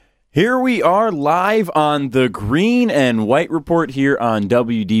Here we are live on the Green and White Report here on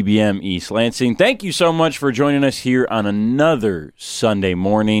WDBM East Lansing. Thank you so much for joining us here on another Sunday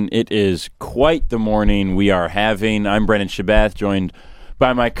morning. It is quite the morning we are having. I'm Brennan Shabath, joined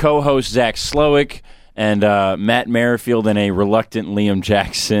by my co-host Zach Slowick, and Matt Merrifield, and a reluctant Liam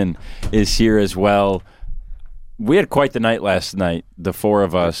Jackson is here as well. We had quite the night last night, the four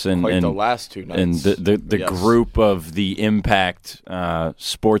of us, and the last two nights, and the yes. group of the Impact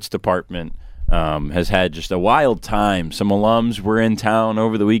sports department has had just a wild time. Some alums were in town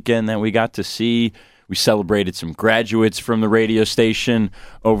over the weekend that we got to see. We celebrated some graduates from the radio station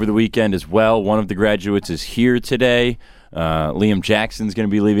over the weekend as well. One of the graduates is here today. Liam Jackson's going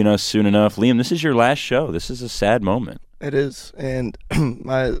to be leaving us soon enough. Liam, this is your last show. This is a sad moment. It is, and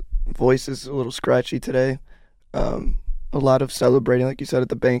my voice is a little scratchy today. A lot of celebrating, like you said, at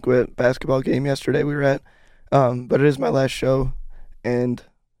the banquet basketball game yesterday we were at. But it is my last show, and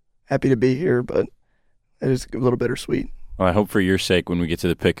happy to be here, but it is a little bittersweet. Well, I hope for your sake when we get to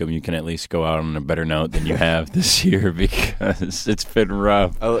the Pick'em you can at least go out on a better note than you have this year, because it's been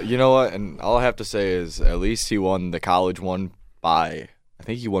rough. You know what? And all I have to say is at least he won the college one by, I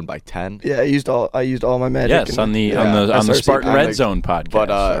think he won by 10. Yeah, I used all my magic. Yes, on the Spartan Red Zone podcast,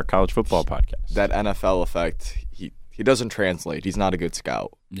 but, our college football podcast. That NFL effect, he doesn't translate. He's not a good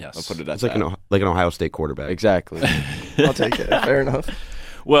scout. Yes, I'll put it at it's that. like an Ohio State quarterback. Exactly. I'll take it. Fair enough.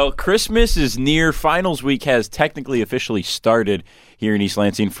 Well, Christmas is near. Finals week has technically officially started here in East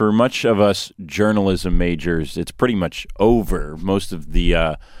Lansing. For much of us journalism majors, it's pretty much over. Most of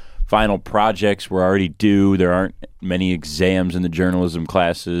the final projects were already due. There aren't many exams in the journalism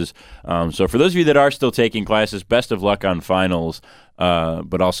classes. So for those of you that are still taking classes, best of luck on finals.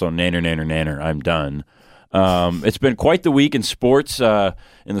 But also, nanner, I'm done. It's been quite the week in sports,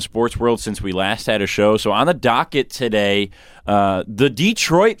 in the sports world since we last had a show. So on the docket today, the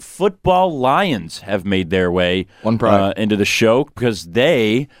Detroit Football Lions have made their way into the show because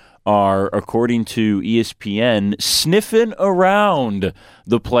they are, according to ESPN, sniffing around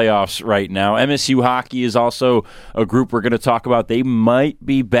the playoffs right now. MSU hockey is also a group we're going to talk about. They might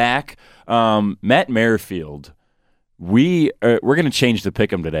be back. Matt Merrifield, we're going to change the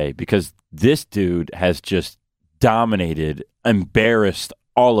pick'em today because this dude has just dominated, embarrassed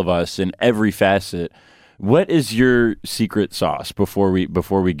all of us in every facet. What is your secret sauce before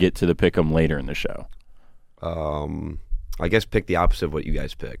we get to the pick'em later in the show? I guess pick the opposite of what you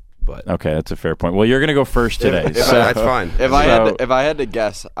guys picked. But okay, that's a fair point. Well, you're going to go first today. That's fine. If I had to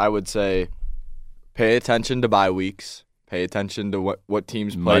guess, I would say pay attention to bye weeks. Pay attention to what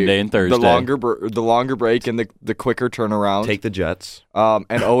teams play Monday and Thursday. The longer break and the quicker turnaround. Take the Jets.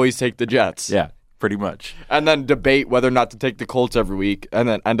 And always take the Jets. Yeah, pretty much. And then debate whether or not to take the Colts every week, and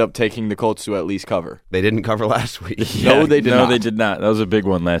then end up taking the Colts to at least cover. They didn't cover last week. No, they did not. No, they did not. That was a big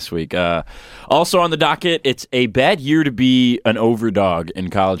one last week. Also on the docket, it's a bad year to be an overdog in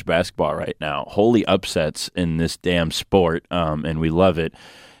college basketball right now. Holy upsets in this damn sport, and we love it.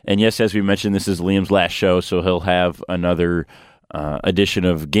 And yes, as we mentioned, this is Liam's last show, so he'll have another edition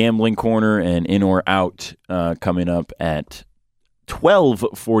of Gambling Corner and In or Out coming up at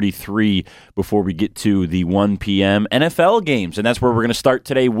 12:43 before we get to the 1 p.m. NFL games. And that's where we're going to start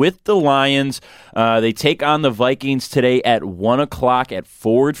today with the Lions. They take on the Vikings today at 1 o'clock at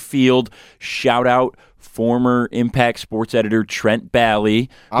Ford Field. Shout out former Impact sports editor Trent Bally.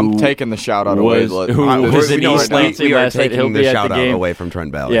 I'm taking the shout-out away. Who was in East Lansing last night. He'll be at the game. Away from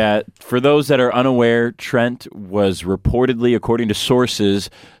Trent Bally. Yeah, for those that are unaware, Trent was reportedly, according to sources,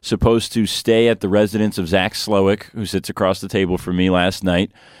 supposed to stay at the residence of Zach Slowick, who sits across the table from me last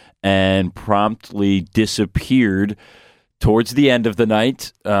night, and promptly disappeared towards the end of the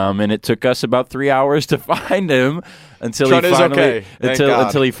night, and it took us about 3 hours to find him until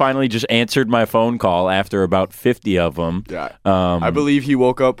he finally just answered my phone call after about 50 of them. Yeah, I believe he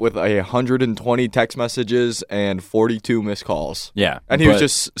woke up with 120 text messages and 42 missed calls. Yeah, and he was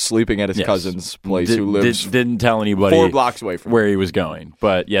just sleeping at his cousin's place, who lives didn't tell anybody 4 blocks away from where he was going.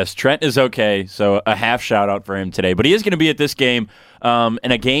 But yes, Trent is okay, so a half shout out for him today. But he is going to be at this game,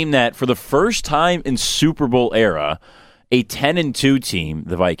 in a game that for the first time in Super Bowl era, a 10-2 team,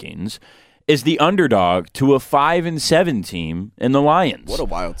 the Vikings, is the underdog to a 5-7 team in the Lions. What a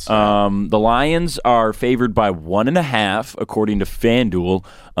wild start. The Lions are favored by 1.5, according to FanDuel.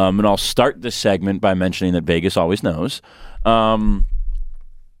 And I'll start this segment by mentioning that Vegas always knows. But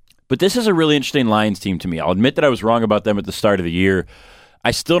this is a really interesting Lions team to me. I'll admit that I was wrong about them at the start of the year.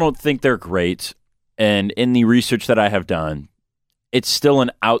 I still don't think they're great. And in the research that I have done, it's still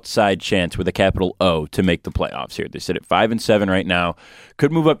an outside chance with a capital O to make the playoffs here. They sit at 5-7 right now.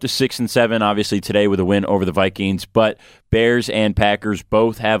 Could move up to 6-7, obviously, today with a win over the Vikings. But Bears and Packers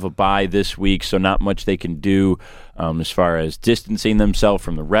both have a bye this week, so not much they can do as far as distancing themselves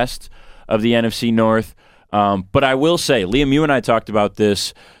from the rest of the NFC North. But I will say, Liam, you and I talked about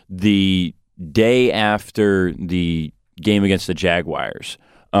this the day after the game against the Jaguars.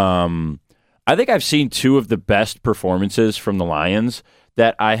 I think I've seen two of the best performances from the Lions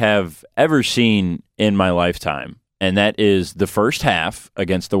that I have ever seen in my lifetime. And that is the first half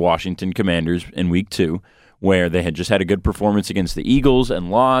against the Washington Commanders in Week 2, where they had just had a good performance against the Eagles and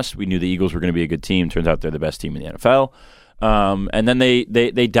lost. We knew the Eagles were going to be a good team. Turns out they're the best team in the NFL. And then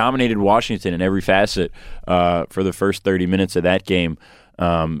they dominated Washington in every facet for the first 30 minutes of that game.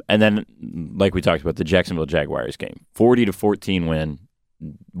 And then, like we talked about, the Jacksonville Jaguars game, 40-14 win,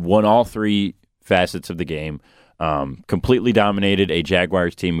 won all three facets of the game, completely dominated a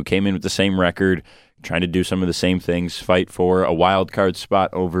Jaguars team who came in with the same record, trying to do some of the same things, fight for a wild card spot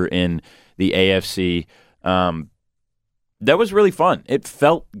over in the AFC. That was really fun. It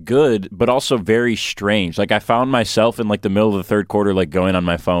felt good, but also very strange. Like, I found myself in like the middle of the third quarter, like going on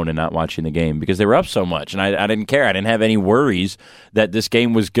my phone and not watching the game because they were up so much, and I didn't care. I didn't have any worries that this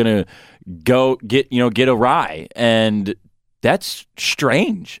game was gonna get awry, and that's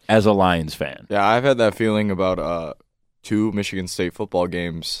strange as a Lions fan. Yeah, I've had that feeling about two Michigan State football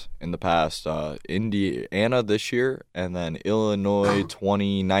games in the past. Indiana this year, and then Illinois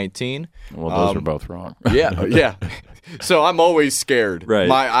 2019. Well, those are both wrong. Yeah. So I'm always scared. Right.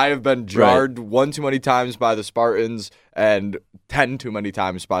 I have been jarred one too many times by the Spartans and 10 too many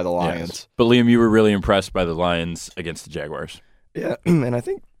times by the Lions. Yes. But Liam, you were really impressed by the Lions against the Jaguars. Yeah, and I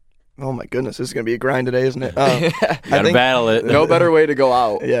think, oh my goodness, this is going to be a grind today, isn't it? Gotta battle it. No better way to go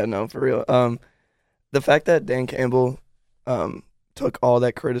out. Yeah, no, for real. The fact that Dan Campbell took all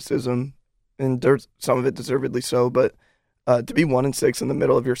that criticism, and some of it deservedly so, but to be 1-6 in the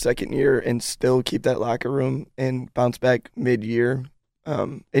middle of your second year and still keep that locker room and bounce back mid-year,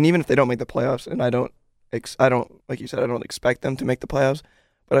 and even if they don't make the playoffs, and I don't, like you said, I don't expect them to make the playoffs,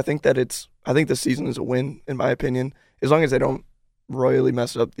 but I think this season is a win in my opinion, as long as they don't royally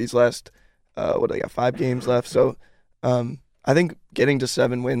mess up these last, they got 5 games left. So I think getting to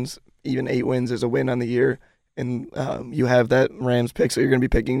 7 wins, even 8 wins, is a win on the year. And you have that Rams pick, so you're going to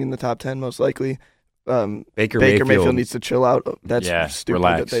be picking in the top 10 most likely. Baker Mayfield needs to chill out. That's stupid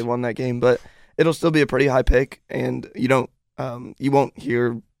relax. that they won that game, but it'll still be a pretty high pick. And you won't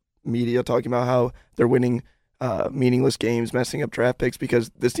hear media talking about how they're winning meaningless games, messing up draft picks, because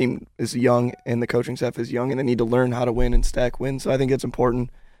this team is young and the coaching staff is young, and they need to learn how to win and stack wins. So I think it's important.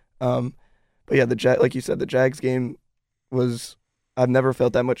 But yeah, like you said, the Jags game was. I've never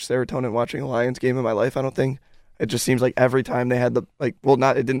felt that much serotonin watching a Lions game in my life. I don't think. It just seems like every time they had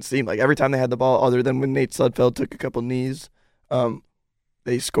it didn't seem like every time they had the ball, other than when Nate Sudfeld took a couple knees,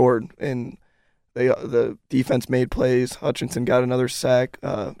 they scored, and the defense made plays. Hutchinson got another sack.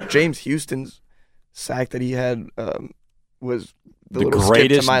 James Houston's sack that he had was the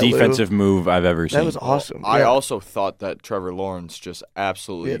greatest defensive move I've ever seen. That was awesome. I also thought that Trevor Lawrence just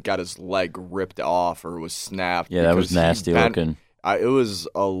absolutely got his leg ripped off or was snapped. Yeah, that was nasty looking. It was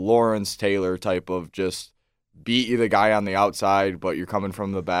a Lawrence Taylor type of just beat you the guy on the outside, but you're coming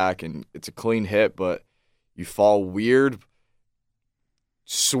from the back, and it's a clean hit, but you fall weird.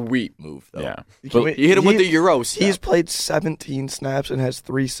 Sweet move, though. Yeah. But he hit him with the Euro step. He's played 17 snaps and has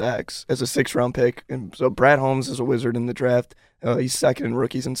 3 sacks as a 6th-round pick. And so Brad Holmes is a wizard in the draft. He's second in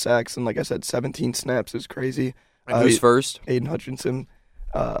rookies and sacks. And like I said, 17 snaps is crazy. And who's first? Aiden Hutchinson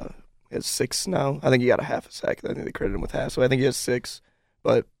has 6 now. I think he got a half a sack. I think they credited him with half. So I think he has 6.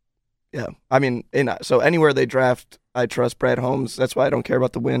 But, yeah. I mean, so anywhere they draft, I trust Brad Holmes. That's why I don't care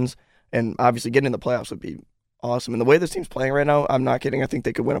about the wins. And obviously getting in the playoffs would be awesome. And the way this team's playing right now, I'm not kidding. I think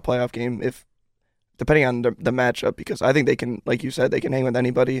they could win a playoff game depending on the matchup, because I think they can, like you said, they can hang with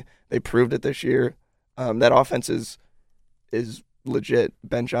anybody. They proved it this year. That offense is legit.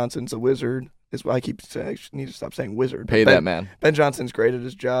 Ben Johnson's a wizard. Is why I keep saying I need to stop saying wizard. Pay that man. Ben Johnson's great at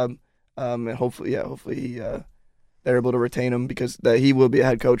his job, and hopefully they're able to retain him, because he will be a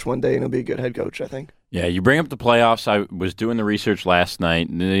head coach one day, and he'll be a good head coach, I think. Yeah, you bring up the playoffs. I was doing the research last night.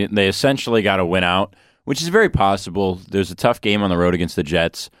 And they essentially got to win out, which is very possible. There's a tough game on the road against the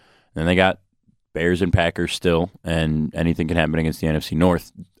Jets, and they got Bears and Packers still, and anything can happen against the NFC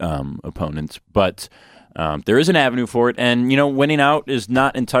North opponents. But there is an avenue for it, and winning out is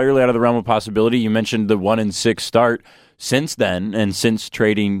not entirely out of the realm of possibility. You mentioned the 1-6 start. Since then, and since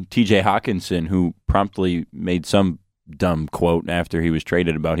trading T.J. Hawkinson, who promptly made some dumb quote after he was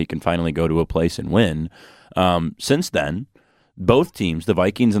traded about he can finally go to a place and win, since then, both teams, the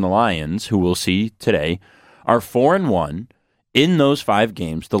Vikings and the Lions, who we'll see today, are 4-1 in those 5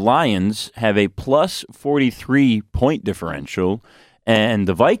 games. The Lions have a plus 43 point differential, and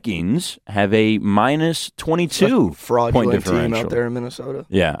the Vikings have a minus 22 fraudulent point differential. team out there in Minnesota.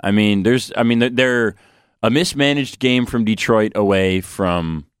 Yeah, they're a mismanaged game from Detroit away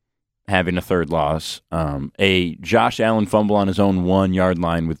from having a third loss. A Josh Allen fumble on his own 1-yard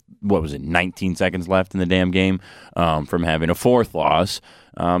line with 19 seconds left in the damn game, from having a 4th loss.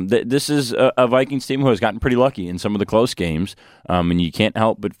 This is a Vikings team who has gotten pretty lucky in some of the close games, and you can't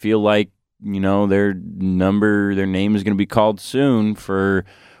help but feel like their name is going to be called soon for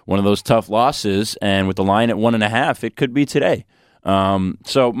one of those tough losses. And with the line at 1.5, it could be today.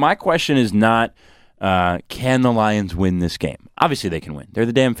 So my question is not, can the Lions win this game? Obviously they can win. They're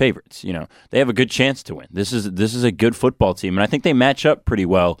the damn favorites. They have a good chance to win. This is a good football team, and I think they match up pretty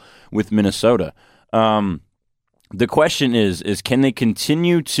well with Minnesota. The question is can they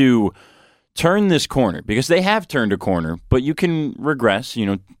continue to turn this corner? Because they have turned a corner, but you can regress,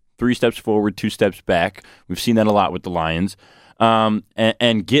 3 steps forward, 2 steps back. We've seen that a lot with the Lions.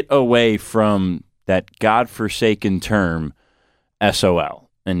 And get away from that godforsaken term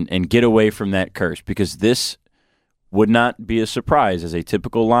SOL and get away from that curse, because this would not be a surprise as a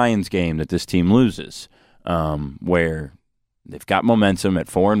typical Lions game that this team loses, where they've got momentum at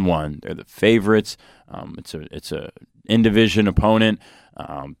 4-1. They're the favorites. It's a in-division opponent.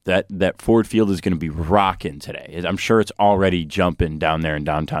 That Ford Field is going to be rocking today. I'm sure it's already jumping down there in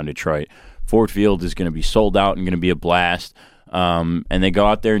downtown Detroit. Ford Field is going to be sold out and going to be a blast. And they go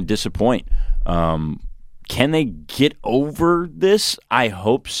out there and disappoint. Can they get over this? I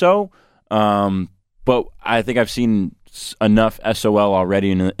hope so. But I think I've seen enough SOL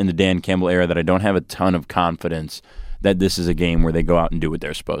already in the Dan Campbell era that I don't have a ton of confidence that this is a game where they go out and do what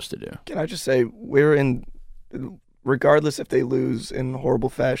they're supposed to do. Can I just say, regardless if they lose in horrible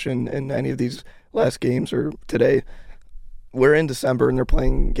fashion in any of these last games or today, we're in December and they're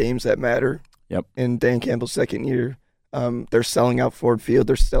playing games that matter. Yep. In Dan Campbell's second year, they're selling out Ford Field.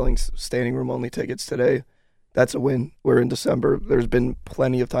 They're selling standing room only tickets today. That's a win. We're in December. There's been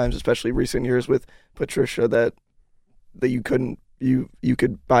plenty of times, especially recent years with Patricia, that you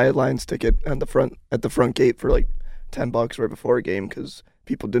could buy a Lions ticket at the front gate for like $10 right before a game because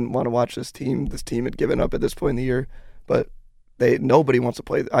people didn't want to watch this team. This team had given up at this point in the year, but nobody wants to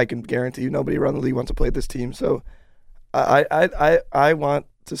play. I can guarantee you, nobody around the league wants to play this team. So I want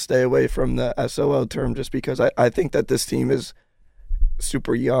to stay away from the SOL term just because I think that this team is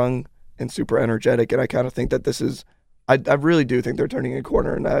super young and super energetic, and I kind of think that this is. I really do think they're turning a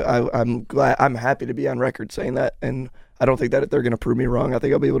corner, and I'm happy to be on record saying that, and I don't think that they're going to prove me wrong. I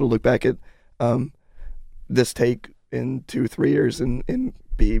think I'll be able to look back at this take in 2-3 years and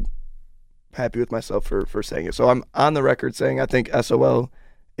be happy with myself for saying it. So I'm on the record saying I think SOL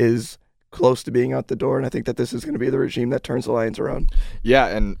is close to being out the door, and I think that this is going to be the regime that turns the Lions around. Yeah,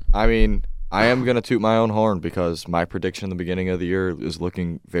 and I mean, I am going to toot my own horn because my prediction in the beginning of the year is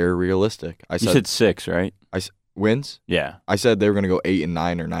looking very realistic. You said 6, right? Wins? Yeah. I said they were going to go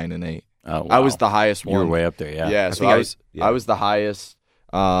 8-9 or 9-8. Oh, wow. I was the highest one. You were way up there, yeah. Yeah, so I was the highest.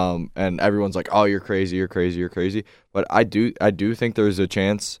 And everyone's like, "Oh, you're crazy. But I do think there's a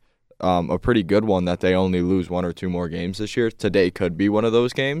chance, a pretty good one, that they only lose 1 or 2 more games this year. Today could be one of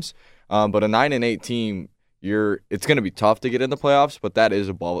those games. But a 9-8 team, it's going to be tough to get in the playoffs. But that is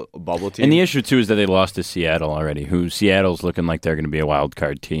a bubble team. And the issue too is that they lost to Seattle already. Seattle's looking like they're going to be a wild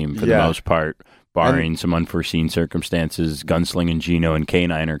card team for the most part, barring some unforeseen circumstances. Gunslinging Gino and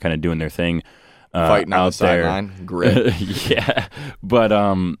K9 are kind of doing their thing. Fighting out on the sideline, grit. Yeah, but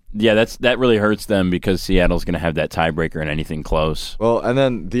that really hurts them because Seattle's going to have that tiebreaker in anything close. Well, and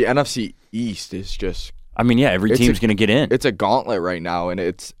then the NFC East is just. I mean, yeah, every team's going to get in. It's a gauntlet right now, and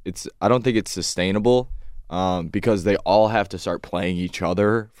it's. I don't think it's sustainable, because they all have to start playing each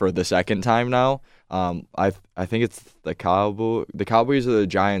other for the second time now. I think it's the Cowboys or the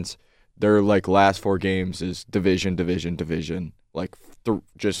Giants. Their last 4 games is division, like.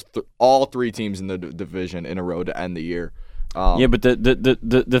 All 3 teams in the division in a row to end the year. Yeah, but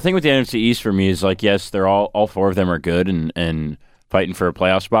the thing with the NFC East for me is yes, they're all 4 of them are good and fighting for a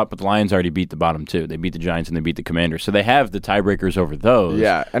playoff spot, but the Lions already beat the bottom 2. They beat the Giants and they beat the Commanders, so they have the tiebreakers over those.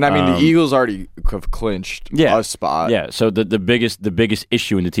 Yeah, and I mean the Eagles already have clinched a spot. Yeah, so the biggest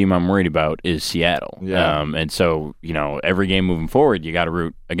issue in the team I'm worried about is Seattle. Yeah, and so every game moving forward, you got to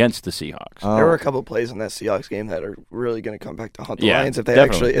root against the Seahawks. There were a couple of plays in that Seahawks game that are really going to come back to haunt the Lions if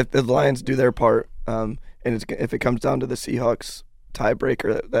the Lions do their part. And if it comes down to the Seahawks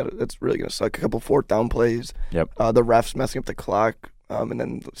tiebreaker, that's really going to suck. A couple 4th down plays. Yep. The refs messing up the clock, and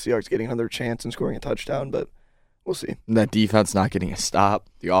then the Seahawks getting another chance and scoring a touchdown. But We'll see. That defense not getting a stop,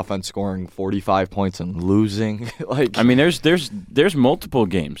 the offense scoring 45 points and losing. I mean, there's multiple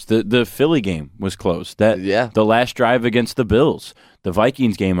games. The Philly game was close. The last drive against the Bills, the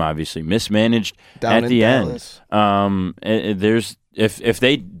Vikings game, obviously mismanaged Down at the Dallas. end. There's if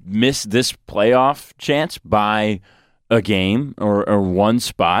they miss this playoff chance by a game or one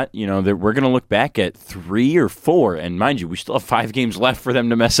spot, that we're going to look back at 3 or 4, and mind you, we still have 5 games left for them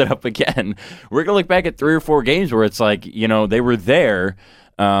to mess it up again. We're going to look back at 3 or 4 games where it's like, they were there,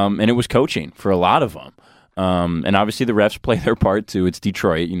 and it was coaching for a lot of them. And obviously the refs play their part too. It's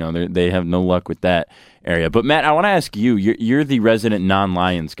Detroit, they have no luck with that area. But Matt, I want to ask you, you're the resident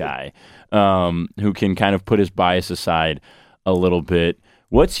non-Lions guy, who can kind of put his bias aside a little bit.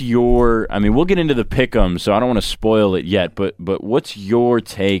 What's your? I mean, we'll get into the pick'em, so I don't want to spoil it yet. But what's your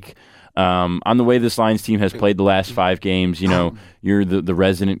take on the way this Lions team has played the last 5 games? You're the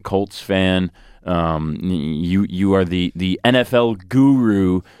resident Colts fan. You are the NFL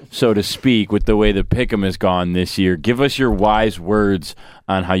guru, so to speak, with the way the pick'em has gone this year. Give us your wise words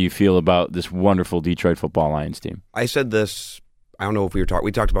on how you feel about this wonderful Detroit Football Lions team. I said this. I don't know if we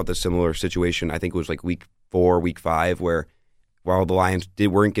talked about this similar situation. I think it was like week 4, week 5, where while the Lions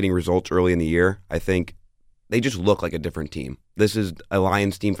weren't getting results early in the year, I think they just look like a different team. This is a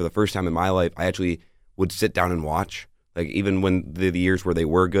Lions team for the first time in my life. I actually would sit down and watch. Like, even when the years where they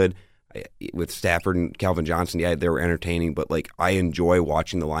were good, with Stafford and Calvin Johnson, yeah, they were entertaining, but like, I enjoy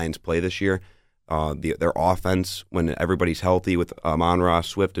watching the Lions play this year. Their offense, when everybody's healthy with Amon-Ra,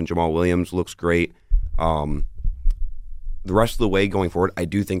 Swift, and Jamal Williams, looks great. The rest of the way going forward, I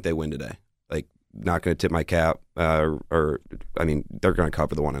do think they win today. Like, not going to tip my cap, they're going to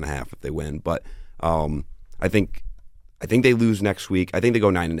cover the 1.5 if they win. But I think they lose next week. I think they go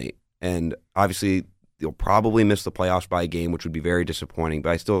 9-8, and obviously they'll probably miss the playoffs by a game, which would be very disappointing.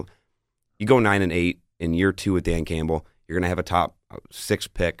 But you go 9-8 in year 2 with Dan Campbell. You're going to have a top 6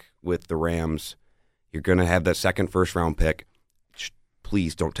 pick with the Rams. You're going to have that second first-round pick.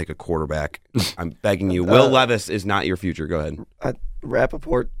 Please don't take a quarterback. I'm begging you. Will Levis is not your future. Go ahead.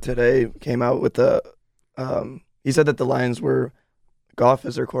 Rappaport today came out with he said that the Lions were Goff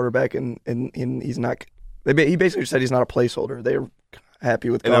as their quarterback, and he's not. He basically said he's not a placeholder. They're happy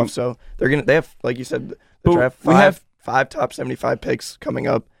with Goff, so they have, like you said, the draft. We have 5 top 75 picks coming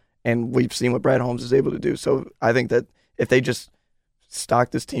up, and we've seen what Brad Holmes is able to do. So I think that if they just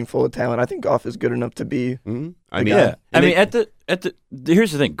stock this team full of talent, I think Goff is good enough to be. Mm-hmm.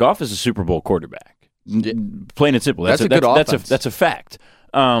 Here's the thing: Goff is a Super Bowl quarterback. Plain and simple. That's a good offense. That's a fact.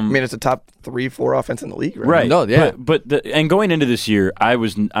 It's a top 3-4 offense in the league, right? No, yeah. But going into this year, I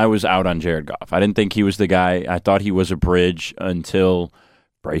was out on Jared Goff. I didn't think he was the guy. I thought he was a bridge until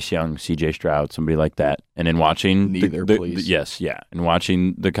Bryce Young, C.J. Stroud, somebody like that. And in watching and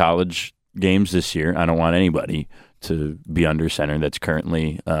watching the college games this year, I don't want anybody to be under center that's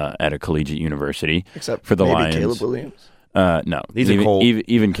currently at a collegiate university, except for the maybe Lions. Caleb Williams. No, he's a Colt.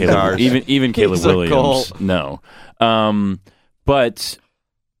 Even Caleb, even Caleb He's a Williams. Colt. No, but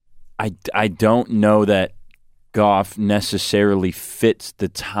I don't know that Goff necessarily fits the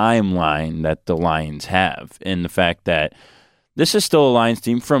timeline that the Lions have, and the fact that this is still a Lions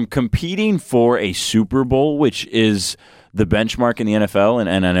team from competing for a Super Bowl, which is the benchmark in the NFL,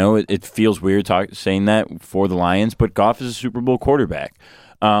 and I know it feels weird saying that for the Lions, but Goff is a Super Bowl quarterback,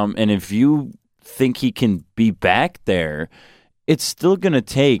 and if you think he can be back there, it's still going to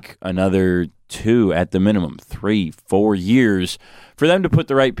take another 2 at the minimum, 3, 4 years for them to put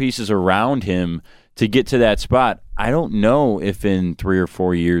the right pieces around him to get to that spot. I don't know if in 3 or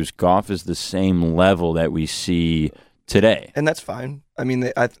 4 years Goff is the same level that we see today, and that's fine. I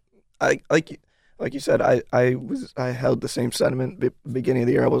mean, I like you said, I held the same sentiment beginning of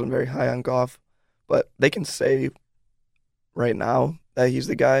the year. I wasn't very high on Goff, but they can say right now that he's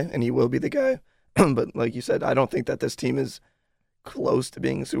the guy, and he will be the guy. But like you said, I don't think that this team is close to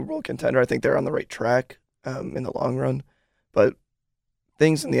being a Super Bowl contender. I think they're on the right track in the long run. But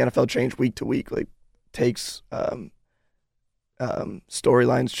things in the NFL change week to week. Like takes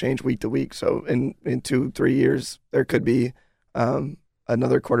storylines change week to week. So in 2-3 years, there could be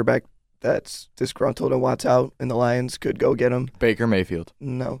another quarterback that's disgruntled and wants out, and the Lions could go get him. Baker Mayfield.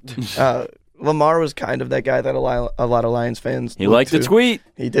 No. Lamar was kind of that guy that a lot of Lions fans he liked the tweet.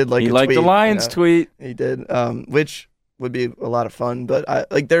 He did like he a liked tweet. the Lions tweet. He did, which would be a lot of fun. But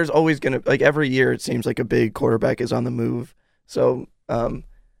there's always gonna every year it seems like a big quarterback is on the move. So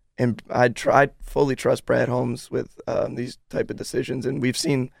and I fully trust Brad Holmes with these type of decisions, and we've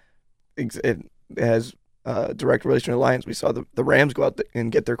seen it has direct relation to the Lions. We saw the Rams go out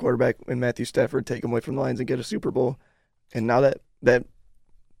and get their quarterback and Matthew Stafford, take him away from the Lions and get a Super Bowl, and now that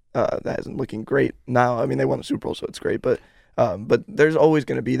that isn't looking great now. I mean, they won the Super Bowl, so it's great. But there's always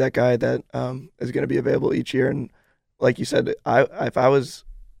going to be that guy that is going to be available each year. And like you said, if I was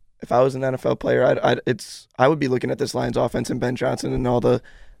an NFL player, I would be looking at this Lions offense and Ben Johnson and all the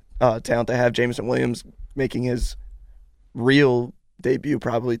talent they have. Jameson Williams making his real debut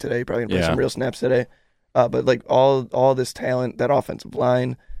probably today. Probably gonna play some real snaps today. But like all this talent, that offensive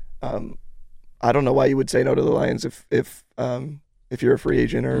line, I don't know why you would say no to the Lions if you're a free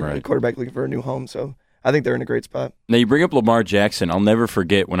agent or a quarterback looking for a new home. So I think they're in a great spot. Now you bring up Lamar Jackson. I'll never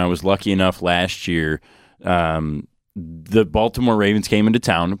forget when I was lucky enough last year. The Baltimore Ravens came into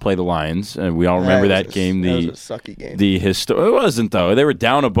town to play the Lions. We all remember that game. That was a sucky game. It wasn't, though. They were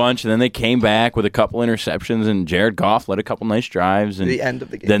down a bunch, and then they came back with a couple interceptions, and Jared Goff led a couple nice drives. And the end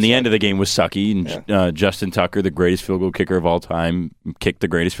of the game. Then the end of the game was sucky, and Justin Tucker, the greatest field goal kicker of all time, kicked the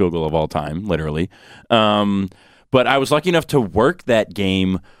greatest field goal of all time, literally. But I was lucky enough to work that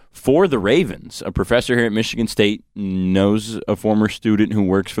game for the Ravens. A professor here at Michigan State knows a former student who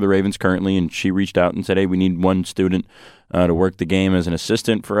works for the Ravens currently, and she reached out and said, hey, we need one student to work the game as an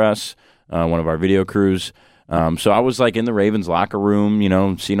assistant for us, one of our video crews. So I was like in the Ravens locker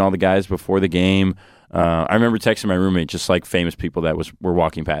room, seeing all the guys before the game. I remember texting my roommate, just like famous people that were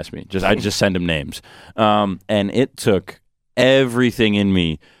walking past me. I just send them names. And it took everything in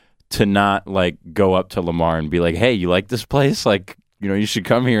me to not like go up to Lamar and be like, hey, you like this place? Like, you should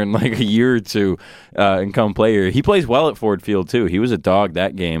come here in like a year or two and come play here. He plays well at Ford Field, too. He was a dog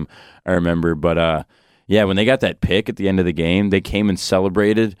that game, I remember. But, when they got that pick at the end of the game, they came and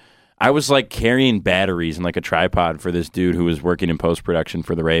celebrated. I was like carrying batteries and like a tripod for this dude who was working in post-production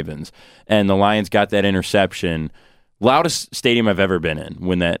for the Ravens. And the Lions got that interception. Loudest stadium I've ever been in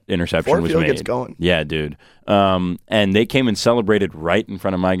when that interception Ford was Field made. gets going. Yeah, dude. And they came and celebrated right in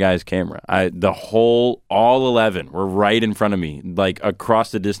front of my guy's camera. All 11 were right in front of me, like across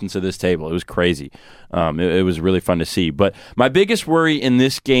the distance of this table. It was crazy. It was really fun to see. But my biggest worry in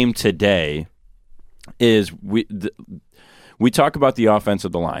this game today is we talk about the offense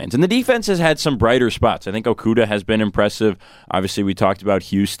of the Lions, and the defense has had some brighter spots. I think Okudah has been impressive. Obviously, we talked about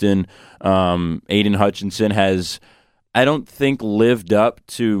Houston. Aiden Hutchinson has, I don't think, lived up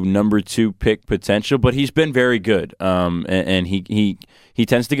to number 2 pick potential, but he's been very good. And he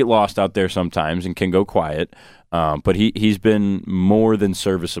tends to get lost out there sometimes and can go quiet. But he's been more than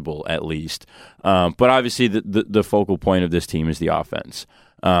serviceable, at least. But obviously, the focal point of this team is the offense.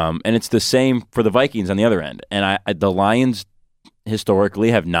 And it's the same for the Vikings on the other end. And the Lions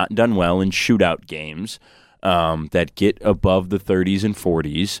historically have not done well in shootout games that get above the 30s and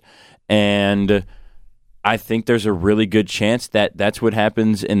 40s. And I think there's a really good chance that that's what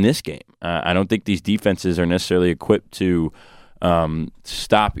happens in this game. I don't think these defenses are necessarily equipped to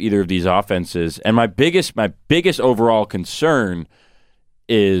stop either of these offenses. And my biggest overall concern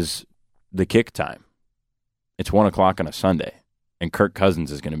is the kick time. It's 1 o'clock on a Sunday, and Kirk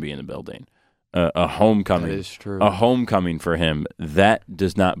Cousins is going to be in the building. A homecoming. That is true. A homecoming for him. That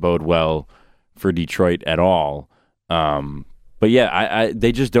does not bode well for Detroit at all. But yeah,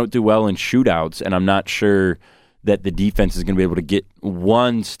 they just don't do well in shootouts, and I'm not sure that the defense is going to be able to get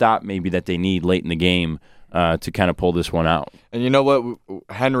one stop maybe that they need late in the game to kind of pull this one out. And you know what?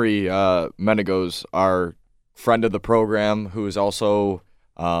 Henry Menegos, our friend of the program, who is also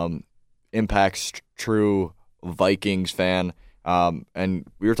Impact's true Vikings fan, and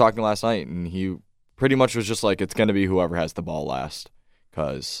we were talking last night, and he pretty much was just like, it's going to be whoever has the ball last,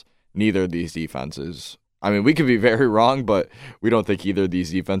 because neither of these defenses, I mean, we could be very wrong, but we don't think either of these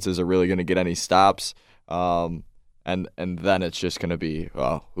defenses are really going to get any stops. And then it's just going to be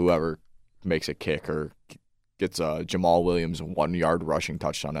whoever makes a kick or gets a Jamal Williams 1-yard rushing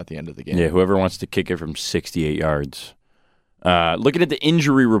touchdown at the end of the game. Yeah, whoever wants to kick it from 68 yards. Looking at the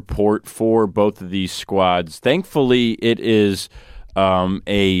injury report for both of these squads, thankfully it is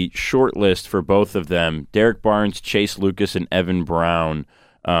a short list for both of them. Derek Barnes, Chase Lucas, and Evan Brown.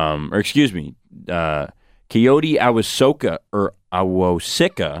 Kayode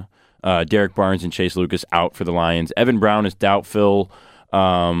Awosika, Derek Barnes and Chase Lucas out for the Lions. Evan Brown is doubtful.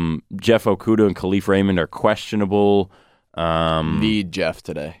 Jeff Okudah and Khalif Raymond are questionable. Need Jeff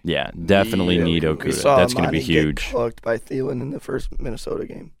today. Yeah, definitely need Okudah. That's going to be huge. Get cooked by Thielen in the first Minnesota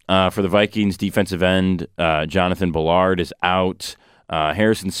game. For the Vikings, defensive end, Jonathan Ballard is out.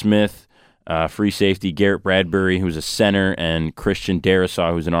 Harrison Smith, free safety, Garrett Bradbury, who's a center, and Christian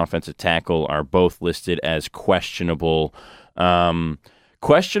Darrisaw, who's an offensive tackle, are both listed as questionable.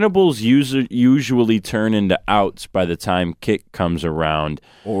 Questionables usually turn into outs by the time kick comes around.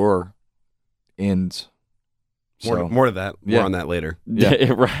 Or ins. More to that. More Yeah. on that later.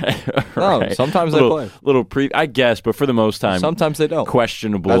 Yeah. right. No, right. sometimes they little, play. Little I guess, but for the most time, Sometimes they don't.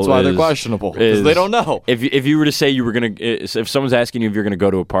 questionable. That's why they're is- questionable, because they is- don't know. If you were to say you were going to, if someone's asking you if you're going to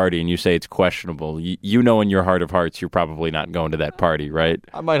go to a party and you say it's questionable, you know in your heart of hearts you're probably not going to that party, right?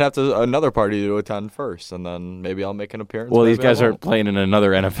 I might have to another party to attend first, and then maybe I'll make an appearance. Well, these maybe I guys are won't. playing in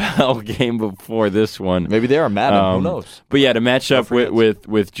another NFL game before this one. Maybe they are mad. Who knows? But yeah, to match up forget.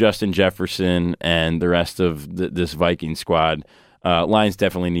 with Justin Jefferson and the rest of this Viking squad, Lions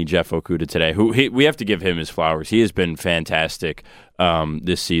definitely need Jeff Okudah today. We have to give him his flowers. He has been fantastic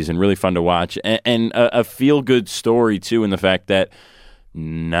this season. Really fun to watch, and a feel good story too, in the fact that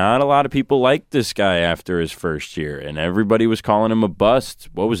not a lot of people liked this guy after his first year, and everybody was calling him a bust.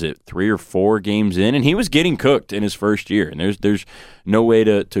 What was it, 3 or 4 games in, and he was getting cooked in his first year. And there's no way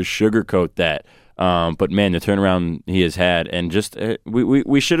to sugarcoat that. But man, the turnaround he has had, and just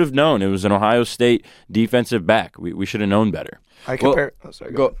we should have known it was an Ohio State defensive back. We should have known better. I compare.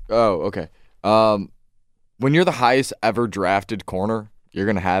 Sorry. Go. Oh, okay. When you're the highest ever drafted corner, you're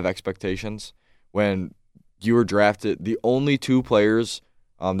going to have expectations. When you were drafted, the only 2 players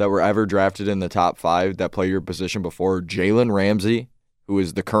that were ever drafted in the top 5 that play your position before, Jalen Ramsey, who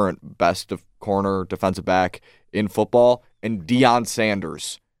is the current best of corner defensive back in football, and Deion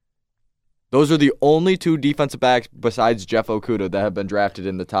Sanders. Those are the only 2 defensive backs besides Jeff Okudah that have been drafted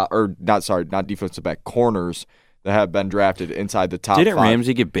in the top, or not defensive back, corners that have been drafted inside the top 5. Didn't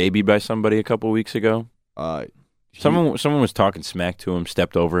Ramsey get babied by somebody a couple weeks ago? Someone was talking smack to him,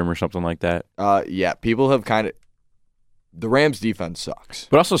 stepped over him or something like that. Yeah, people have kind of. The Rams' defense sucks.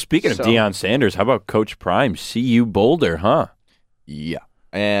 But also, speaking of So- Deion Sanders, how about Coach Prime? CU Boulder, huh? Yeah,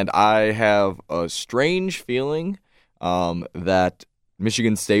 and I have a strange feeling that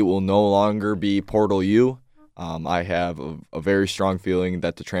Michigan State will no longer be Portal U. I have a very strong feeling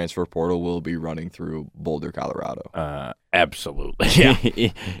that the transfer portal will be running through Boulder, Colorado. Absolutely. Yeah.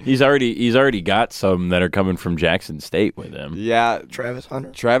 he's already got some that are coming from Jackson State with him. Yeah, Travis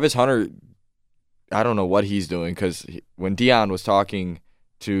Hunter. Travis Hunter, I don't know what he's doing, because when Deion was talking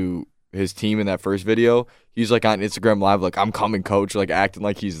to his team in that first video, he's like on Instagram Live, like, I'm coming, coach, like acting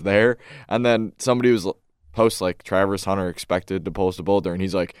like he's there. And then somebody was post like, Travis Hunter expected to post a Boulder, and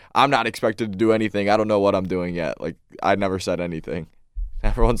he's like, I'm not expected to do anything. I don't know what I'm doing yet. Like, I never said anything.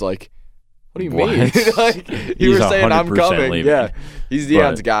 Everyone's like, what do you mean? Like, you He's were saying I'm 100% coming. leaving. Yeah, he's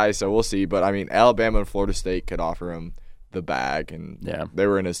Deion's But- guy, so we'll see. But I mean, Alabama and Florida State could offer him the bag, and Yeah. they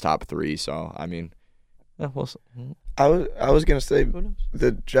were in his top 3. So I mean, yeah, we'll see. I was gonna say Who knows?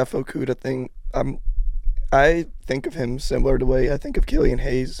 the Jeff Okudah thing. I think of him similar to the way I think of Killian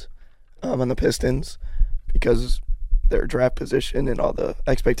Hayes on the Pistons, because their draft position and all the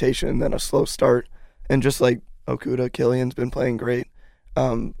expectation, and then a slow start, and just like Okudah, Killian's been playing great,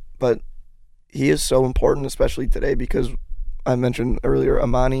 but he is so important, especially today, because I mentioned earlier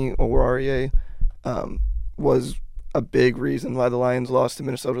Amani Oruwariye was a big reason why the Lions lost to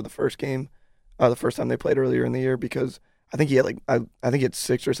Minnesota the first game, the first time they played earlier in the year, because I think he had I think he had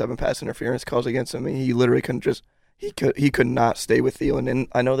 6 or 7 pass interference calls against him, and he literally couldn't he could not stay with Thielen. And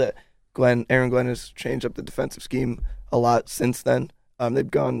I know that Aaron Glenn has changed up the defensive scheme a lot since then.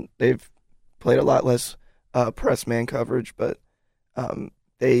 They've played a lot less press man coverage, but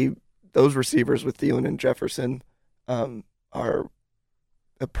those receivers with Thielen and Jefferson are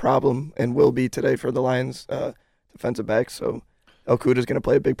a problem and will be today for the Lions defensive backs. So Okudah is going to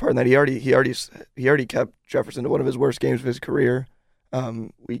play a big part in that. He already kept Jefferson to one of his worst games of his career,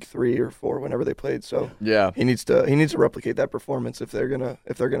 week 3 or 4, whenever they played. So Yeah, he needs to replicate that performance if they're gonna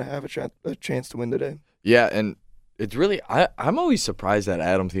have a chance to win today. yeah, and it's really I'm always surprised that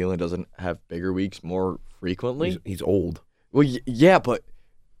Adam Thielen doesn't have bigger weeks more frequently. He's old. Well, yeah, but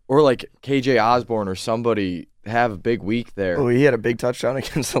or like KJ Osborne or somebody have a big week there. Oh, he had a big touchdown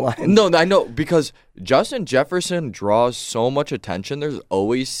against the Lions. No, I know, because Justin Jefferson draws so much attention. There's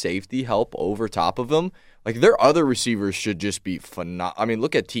always safety help over top of him. Like, their other receivers should just be phenomenal. I mean,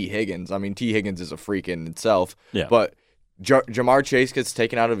 look at T. Higgins. I mean, T. Higgins is a freak in itself. Yeah. But Jamar Chase gets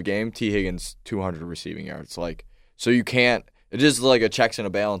taken out of a game, T. Higgins 200 receiving yards. Like, so you can't. It is like a checks and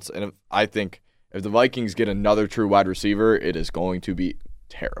a balance. And I think if the Vikings get another true wide receiver, it is going to be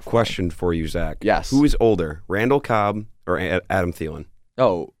terrifying. Question for you, Zach. Yes. Who is older, Randall Cobb or Adam Thielen?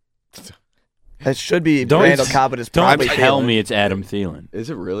 Oh, It should be Don't- Randall Cobb, but it's Don't probably tell Thielen. me it's Adam Thielen. is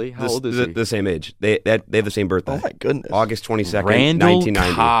it really? How old is he? The same age. They have the same birthday. Oh my goodness. August 22nd, Randall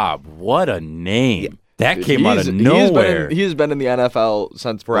 1990. Cobb. What a name. That came out of He nowhere. has been in the NFL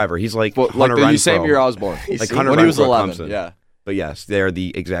since Forever. He's like like Hunter the same Renfrow. year I was born. He's Like seen- Hunter when he was Renfrow 11. Clemson. Yeah. But yes, they're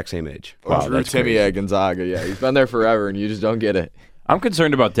the exact same age. Or Wow, Drew that's Timmy crazy. at Gonzaga. Yeah, he's been there forever, and you just don't get it. I'm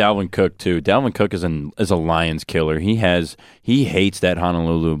concerned about Dalvin Cook too. Dalvin Cook is a Lions killer. He hates that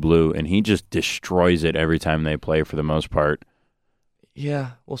Honolulu blue, and he just destroys it every time they play for the most part.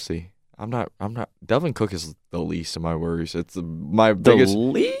 Yeah, we'll see. I'm not. Dalvin Cook is the least of my worries. It's my biggest. The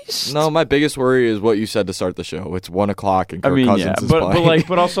least? No, my biggest worry is what you said to start the show. It's 1:00 and Kirk Cousins is playing.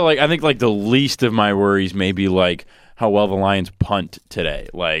 but also I think the least of my worries may be how well the Lions punt today.